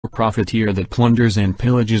profiteer that plunders and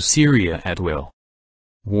pillages Syria at will.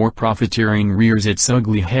 War profiteering rears its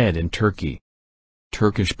ugly head in Turkey.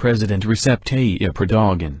 Turkish President Recep Tayyip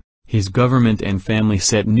Erdogan, his government and family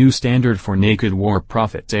set new standard for naked war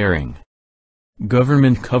profiteering.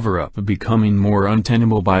 Government cover-up becoming more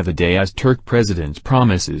untenable by the day as Turk president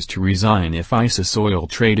promises to resign if ISIS oil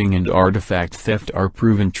trading and artifact theft are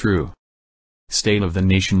proven true.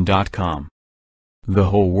 StateOfTheNation.com. The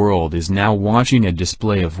whole world is now watching a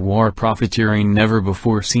display of war profiteering never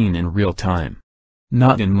before seen in real time.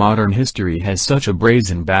 Not in modern history has such a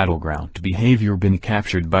brazen battleground behavior been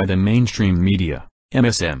captured by the mainstream media,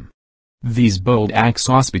 MSM. These bold acts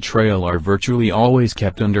of betrayal are virtually always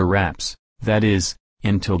kept under wraps. That is,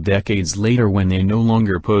 until decades later when they no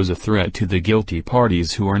longer pose a threat to the guilty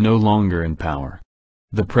parties who are no longer in power.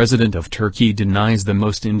 The president of Turkey denies the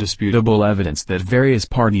most indisputable evidence that various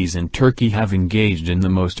parties in Turkey have engaged in the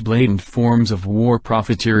most blatant forms of war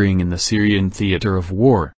profiteering in the Syrian theater of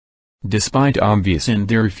war. Despite obvious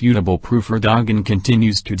and irrefutable proof, Erdogan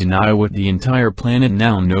continues to deny what the entire planet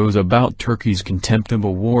now knows about Turkey's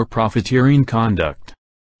contemptible war profiteering conduct.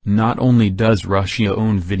 Not only does Russia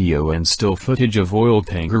own video and still footage of oil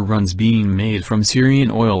tanker runs being made from Syrian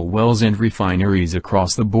oil wells and refineries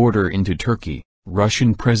across the border into Turkey,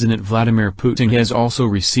 Russian President Vladimir Putin has also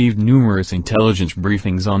received numerous intelligence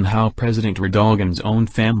briefings on how President Erdogan's own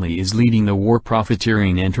family is leading the war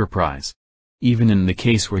profiteering enterprise. Even in the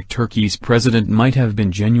case where Turkey's president might have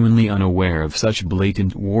been genuinely unaware of such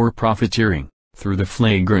blatant war profiteering, through the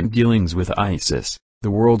flagrant dealings with ISIS, the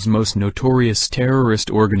world's most notorious terrorist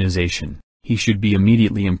organization, he should be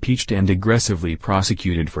immediately impeached and aggressively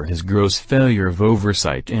prosecuted for his gross failure of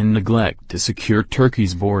oversight and neglect to secure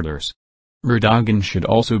Turkey's borders. Erdogan should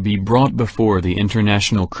also be brought before the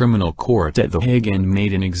International Criminal Court at The Hague and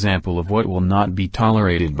made an example of what will not be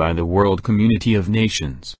tolerated by the world community of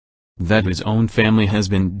nations. That his own family has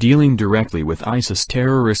been dealing directly with ISIS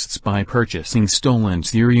terrorists by purchasing stolen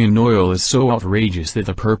Syrian oil is so outrageous that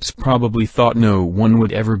the perps probably thought no one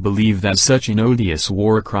would ever believe that such an odious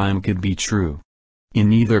war crime could be true.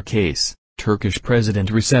 In either case, Turkish President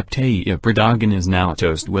Recep Tayyip Erdogan is now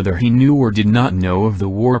toast whether he knew or did not know of the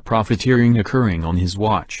war profiteering occurring on his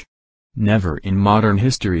watch. Never in modern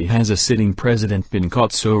history has a sitting president been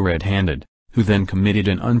caught so red-handed, who then committed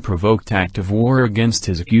an unprovoked act of war against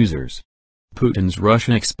his accusers. Putin's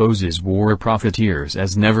Russia exposes war profiteers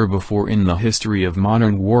as never before in the history of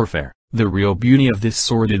modern warfare. The real beauty of this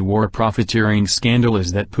sordid war profiteering scandal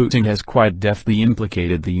is that Putin has quite deftly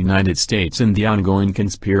implicated the United States in the ongoing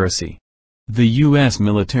conspiracy. The U.S.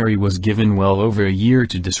 military was given well over a year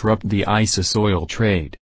to disrupt the ISIS oil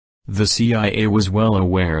trade. The CIA was well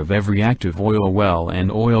aware of every active oil well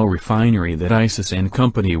and oil refinery that ISIS and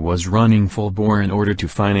company was running full bore in order to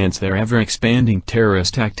finance their ever-expanding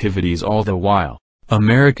terrorist activities. All the while,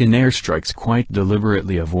 American airstrikes quite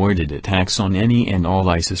deliberately avoided attacks on any and all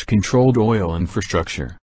ISIS-controlled oil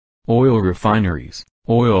infrastructure. Oil refineries,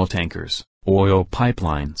 oil tankers, oil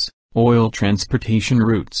pipelines, oil transportation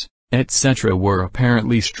routes, etc. were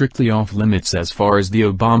apparently strictly off-limits as far as the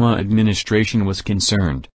Obama administration was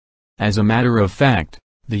concerned. As a matter of fact,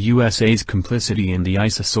 the USA's complicity in the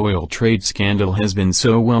ISIS oil trade scandal has been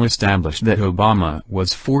so well established that Obama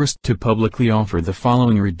was forced to publicly offer the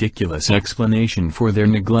following ridiculous explanation for their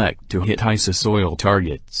neglect to hit ISIS oil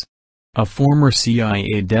targets. A former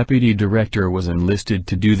CIA deputy director was enlisted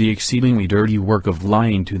to do the exceedingly dirty work of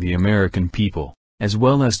lying to the American people, as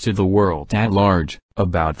well as to the world at large,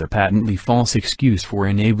 about the patently false excuse for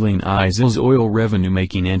enabling ISIL's oil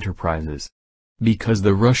revenue-making enterprises. Because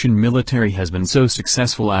the Russian military has been so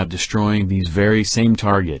successful at destroying these very same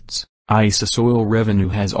targets, ISIS oil revenue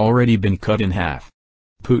has already been cut in half.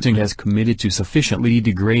 Putin has committed to sufficiently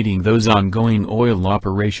degrading those ongoing oil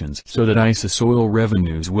operations so that ISIS oil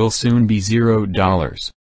revenues will soon be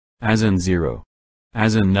 $0. As in zero.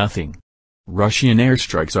 As in nothing. Russian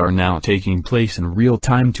airstrikes are now taking place in real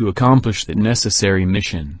time to accomplish that necessary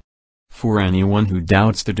mission. For anyone who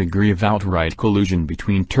doubts the degree of outright collusion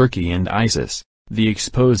between Turkey and ISIS, the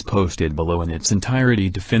expose posted below in its entirety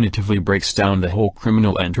definitively breaks down the whole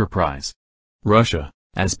criminal enterprise. Russia,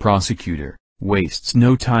 as prosecutor, wastes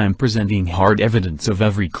no time presenting hard evidence of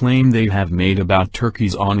every claim they have made about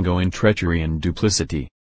Turkey's ongoing treachery and duplicity.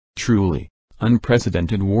 Truly,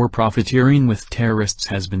 unprecedented war profiteering with terrorists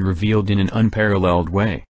has been revealed in an unparalleled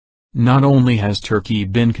way. Not only has Turkey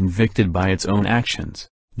been convicted by its own actions,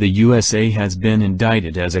 the USA has been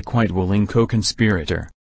indicted as a quite willing co-conspirator.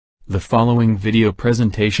 The following video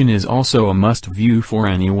presentation is also a must-view for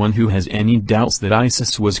anyone who has any doubts that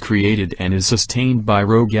ISIS was created and is sustained by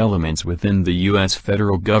rogue elements within the U.S.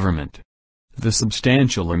 federal government. The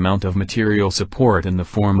substantial amount of material support in the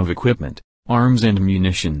form of equipment, arms and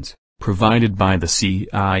munitions, provided by the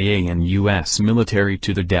CIA and U.S. military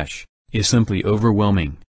to the Daesh, is simply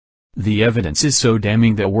overwhelming. The evidence is so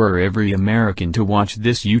damning that were every American to watch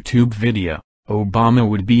this YouTube video, Obama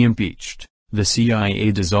would be impeached, the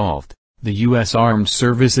CIA dissolved, the U.S. Armed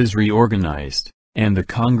Services reorganized, and the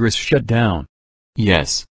Congress shut down.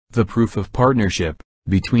 Yes, the proof of partnership,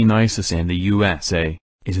 between ISIS and the USA,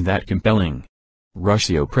 is that compelling.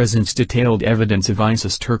 Russia presents detailed evidence of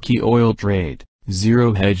ISIS-Turkey oil trade,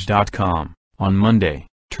 ZeroHedge.com. On Monday,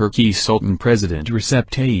 Turkey's Sultan President Recep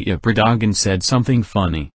Tayyip Erdogan said something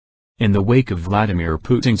funny. In the wake of Vladimir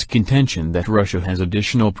Putin's contention that Russia has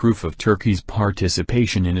additional proof of Turkey's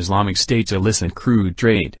participation in Islamic State's illicit crude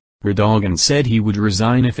trade, Erdogan said he would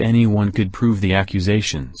resign if anyone could prove the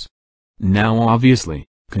accusations. Now obviously,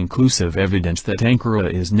 conclusive evidence that Ankara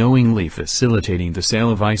is knowingly facilitating the sale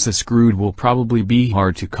of ISIS crude will probably be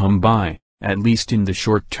hard to come by, at least in the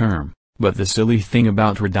short term, but the silly thing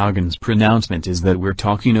about Erdogan's pronouncement is that we're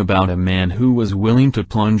talking about a man who was willing to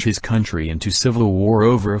plunge his country into civil war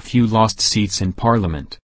over a few lost seats in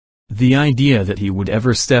parliament. The idea that he would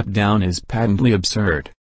ever step down is patently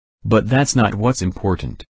absurd. But that's not what's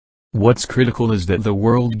important. What's critical is that the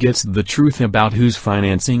world gets the truth about who's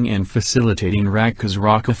financing and facilitating Raqqa's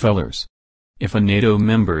Rockefellers. If a NATO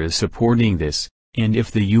member is supporting this, and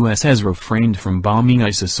if the U.S. has refrained from bombing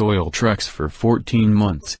ISIS oil trucks for 14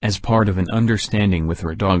 months as part of an understanding with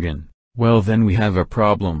Erdogan, well then we have a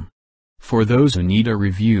problem. For those who need a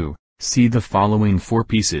review, see the following 4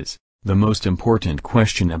 pieces. The most important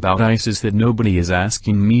question about ISIS that nobody is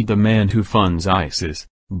asking: meet the man who funds ISIS,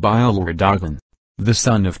 by Erdogan, the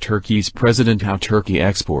son of Turkey's president. How Turkey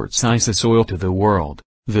exports ISIS oil to the world,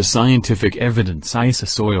 the scientific evidence.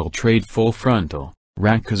 ISIS oil trade full frontal,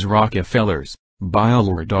 Raqqa's Rockefellers, by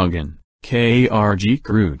Erdogan, KRG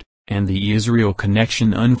crude, and the Israel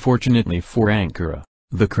connection. Unfortunately for Ankara,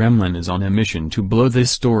 the Kremlin is on a mission to blow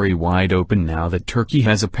this story wide open now that Turkey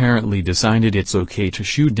has apparently decided it's okay to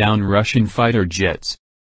shoot down Russian fighter jets.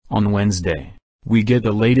 On Wednesday, we get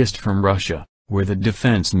the latest from Russia, where the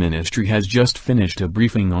Defense Ministry has just finished a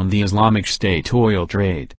briefing on the Islamic State oil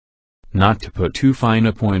trade. Not to put too fine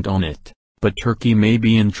a point on it, but Turkey may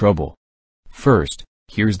be in trouble. First,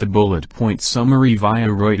 here's the bullet point summary via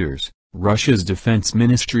Reuters. Russia's defense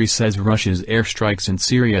ministry says Russia's airstrikes in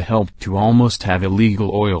Syria helped to almost have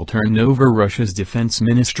illegal oil turnover. Russia's defense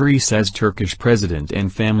ministry says Turkish president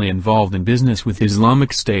and family involved in business with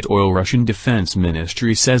Islamic State oil. Russian defense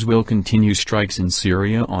ministry says will continue strikes in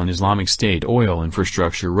Syria on Islamic State oil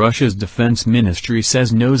infrastructure. Russia's defense ministry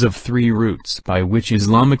says knows of 3 routes by which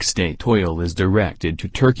Islamic State oil is directed to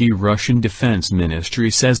Turkey. Russian defense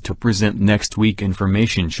ministry says to present next week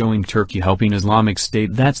information showing Turkey helping Islamic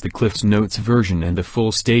State. That's the Cliff's Notes version, and the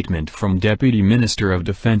full statement from Deputy Minister of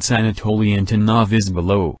Defense Anatoly Antonov is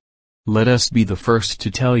below. Let us be the first to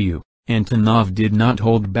tell you, Antonov did not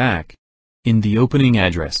hold back. In the opening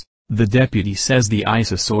address, the deputy says the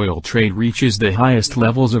ISIS oil trade reaches the highest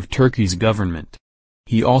levels of Turkey's government.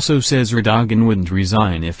 He also says Erdogan wouldn't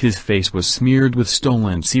resign if his face was smeared with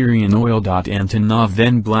stolen Syrian oil. Antonov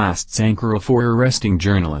then blasts Ankara for arresting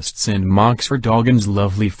journalists and mocks Erdogan's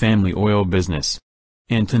lovely family oil business.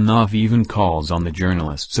 Antonov even calls on the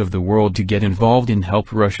journalists of the world to get involved and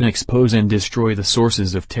help Russia expose and destroy the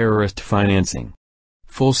sources of terrorist financing.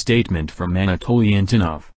 Full statement from Anatoly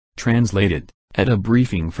Antonov, translated, at a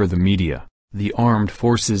briefing for the media, the armed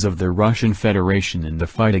forces of the Russian Federation in the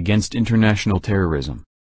fight against international terrorism.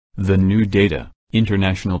 The new data,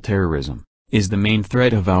 international terrorism, is the main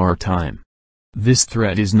threat of our time. This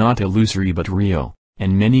threat is not illusory but real,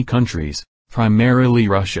 and many countries, primarily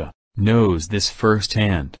Russia, knows this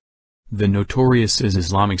firsthand. The notorious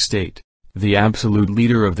Islamic State, the absolute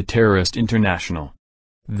leader of the terrorist international.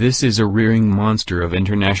 This is a rearing monster of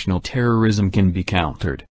international terrorism, can be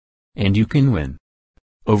countered. And you can win.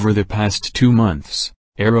 Over the past 2 months,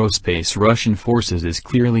 aerospace Russian forces is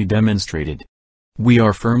clearly demonstrated. We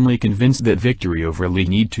are firmly convinced that victory over Li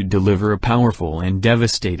need to deliver a powerful and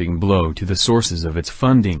devastating blow to the sources of its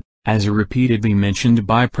funding, as repeatedly mentioned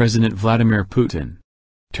by President Vladimir Putin.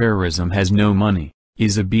 Terrorism has no money,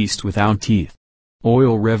 is a beast without teeth.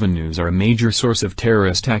 Oil revenues are a major source of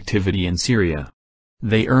terrorist activity in Syria.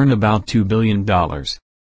 They earn about $2 billion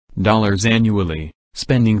annually,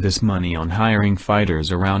 spending this money on hiring fighters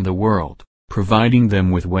around the world, providing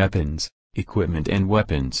them with weapons, equipment and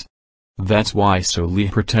weapons. That's why Soli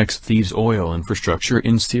protects thieves' oil infrastructure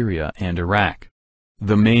in Syria and Iraq.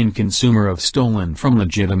 The main consumer of stolen from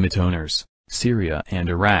legitimate owners, Syria and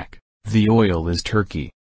Iraq, the oil is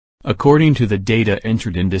Turkey. According to the data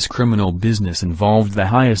entered in, this criminal business involved the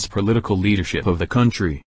highest political leadership of the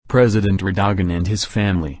country, President Erdogan and his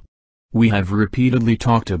family. We have repeatedly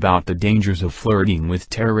talked about the dangers of flirting with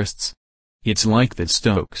terrorists. It's like that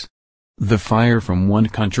stokes the fire from one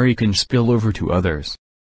country can spill over to others.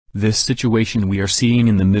 This situation we are seeing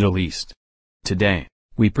in the Middle East. Today,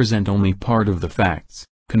 we present only part of the facts,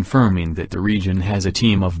 confirming that the region has a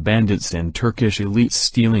team of bandits and Turkish elites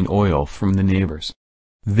stealing oil from the neighbors.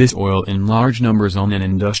 This oil in large numbers on an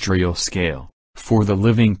industrial scale, for the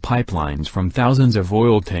living pipelines from thousands of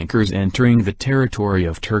oil tankers entering the territory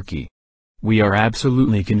of Turkey. We are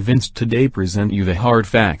absolutely convinced today present you the hard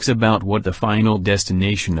facts about what the final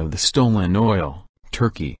destination of the stolen oil,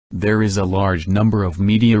 Turkey. There is a large number of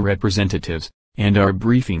media representatives, and our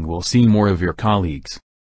briefing will see more of your colleagues.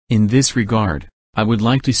 In this regard, I would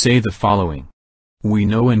like to say the following. We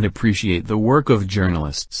know and appreciate the work of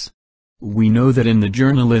journalists. We know that in the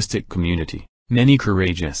journalistic community, many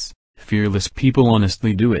courageous, fearless people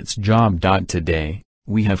honestly do its job. Today,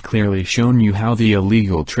 we have clearly shown you how the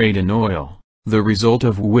illegal trade in oil, the result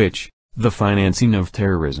of which, the financing of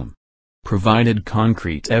terrorism, provided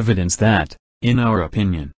concrete evidence that, in our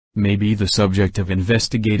opinion, may be the subject of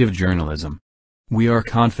investigative journalism. We are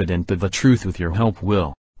confident that the truth with your help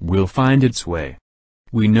will find its way.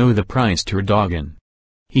 We know the price to Erdogan.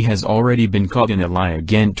 He has already been caught in a lie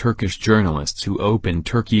against Turkish journalists who opened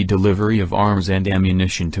Turkey delivery of arms and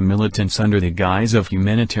ammunition to militants under the guise of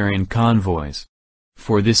humanitarian convoys.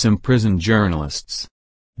 For this imprisoned journalists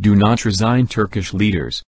do not resign Turkish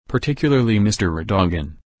leaders, particularly Mr.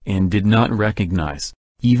 Erdogan, and did not recognize,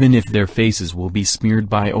 even if their faces will be smeared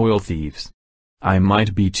by oil thieves. I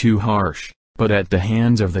might be too harsh, but at the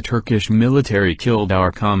hands of the Turkish military killed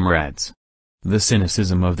our comrades. The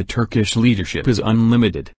cynicism of the Turkish leadership is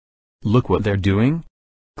unlimited. Look what they're doing?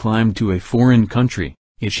 Climbed to a foreign country,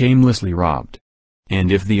 it shamelessly robbed.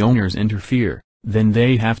 And if the owners interfere, then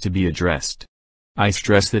they have to be addressed. I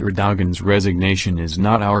stress that Erdogan's resignation is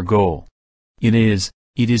not our goal. It is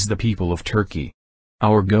the people of Turkey.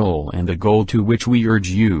 Our goal, and the goal to which we urge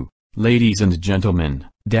you, ladies and gentlemen,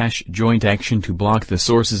 joint action to block the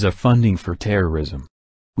sources of funding for terrorism.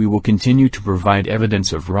 We will continue to provide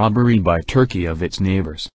evidence of robbery by Turkey of its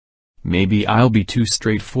neighbors. Maybe I'll be too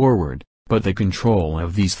straightforward, but the control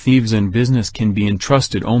of these thieves in business can be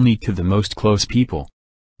entrusted only to the most close people.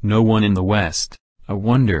 No one in the West, I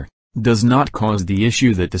wonder, does not cause the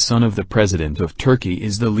issue that the son of the president of Turkey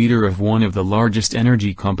is the leader of one of the largest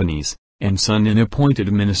energy companies, and son and appointed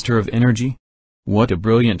minister of energy? What a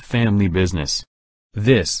brilliant family business.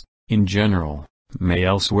 This, in general, may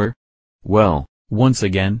elsewhere? Well, once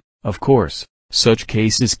again, of course, such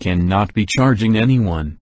cases cannot be charging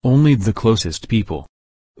anyone, only the closest people.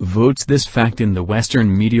 Votes this fact in the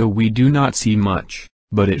Western media we do not see much,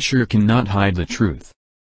 but it sure cannot hide the truth.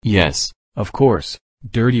 Yes, of course,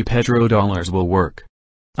 dirty petrodollars will work.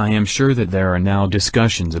 I am sure that there are now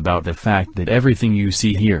discussions about the fact that everything you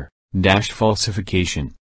see here,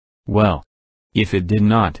 falsification. Well, if it did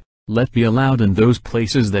not, let be allowed in those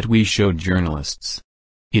places that we showed journalists.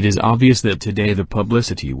 It is obvious that today the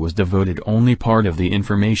publicity was devoted only part of the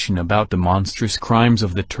information about the monstrous crimes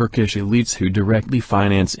of the Turkish elites who directly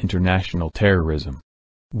finance international terrorism.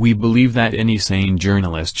 We believe that any sane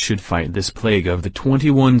journalist should fight this plague of the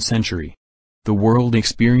 21st century. The world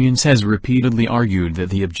experience has repeatedly argued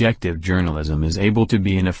that the objective journalism is able to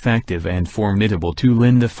be an effective and formidable tool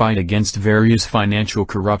in the fight against various financial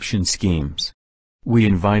corruption schemes. We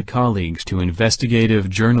invite colleagues to investigative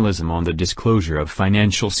journalism on the disclosure of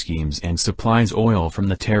financial schemes and supplies oil from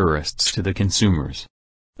the terrorists to the consumers.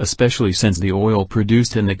 Especially since the oil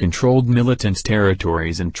produced in the controlled militant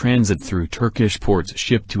territories in transit through Turkish ports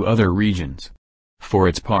shipped to other regions. For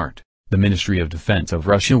its part, the Ministry of Defense of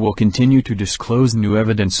Russia will continue to disclose new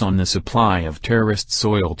evidence on the supply of terrorists'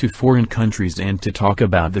 oil to foreign countries and to talk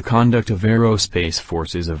about the conduct of aerospace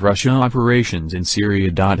forces of Russia operations in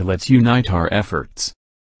Syria. Let's unite our efforts.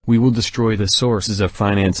 We will destroy the sources of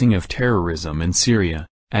financing of terrorism in Syria,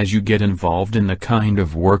 as you get involved in the kind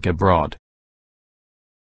of work abroad.